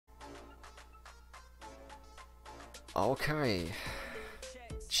Okay.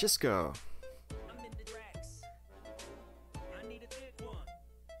 Chisco.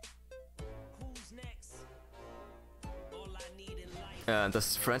 And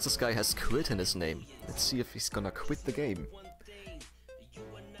this Francis guy has quit in his name. Let's see if he's gonna quit the game.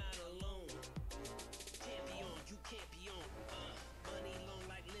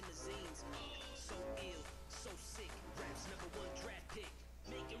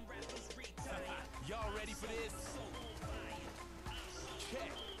 Y'all ready for this?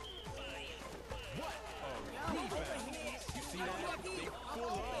 Check. What? Oh, defense. You see that? They full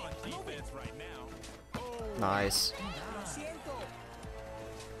on defense right now. Oh, Nice.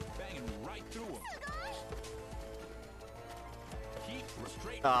 banging right through him. Keep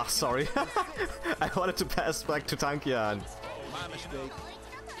straight. Ah, sorry. I wanted to pass back to Tankian. My mistake.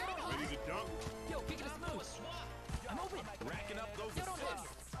 Ready to dunk? Yo, pick it smooth. I'm open. Racking up those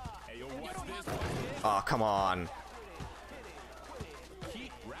assists. Hey, yo, watch this. Oh, come on.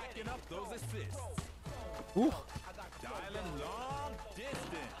 Keep racking up those assists. Ooh. Dialing long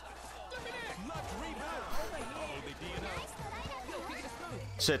distance. Luck rebound. Oh, they D'ing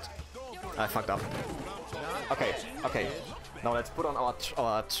up. Shit. I fucked up. Okay, okay. Now let's put on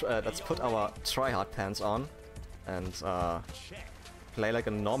our try-hard pants on and play like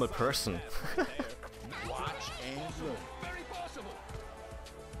a normal person. Watch and look. Very possible.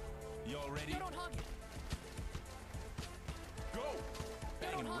 Y'all ready? Go.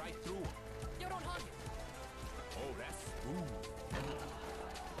 Banging right through him. Oh, that's smooth.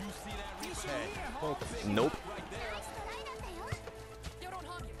 You see that rebound? Nope. Right there.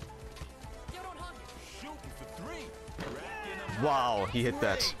 Shooting for three. Racking them. Wow, he hit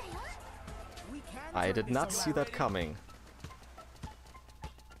that. I did not see that coming.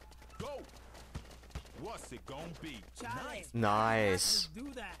 Go. What's it gonna be? Nice.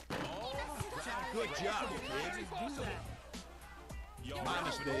 Good job, kids. Yo,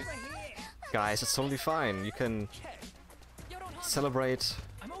 minus this. Guys, it's totally fine. You can celebrate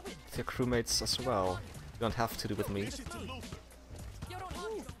with your crewmates as well. You don't have to do with me.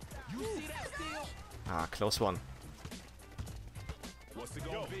 Ah, close one. What's it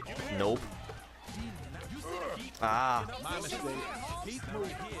gonna be? Nope. Ah. My mistake. Keep moving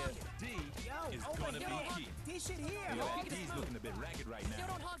here. D is gonna be key. Yo, D's looking a bit ragged right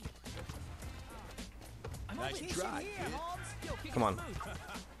now. Nice try, kid. Come on.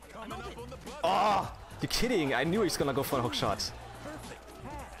 Coming up on the buzzer. Oh! You're kidding! I knew he's gonna go for a hook shot.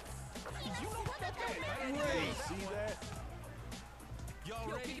 Hey, see that? Y'all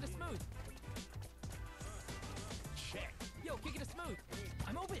ready? Kick it smooth. Check. Yo, kick it smooth.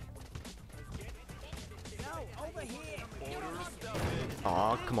 I'm open. Yo, over here. Order of stuffing.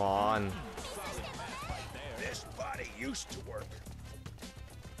 Oh, come on. This body used to work.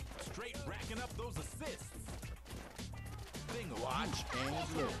 Straight racking up those assists. Thing of Watch and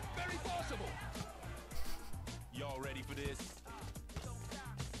look. very possible. Y'all ready for this?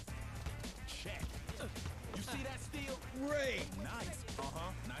 Check. You see that steal? Great. Nice.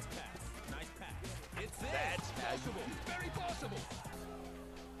 Uh-huh. Nice pass. Nice pass. It's it. That's how you possible. do it. Very possible.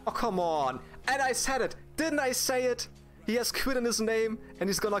 Oh, come on. And I said it. Didn't I say it? He has quit in his name and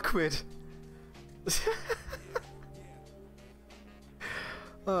he's gonna quit.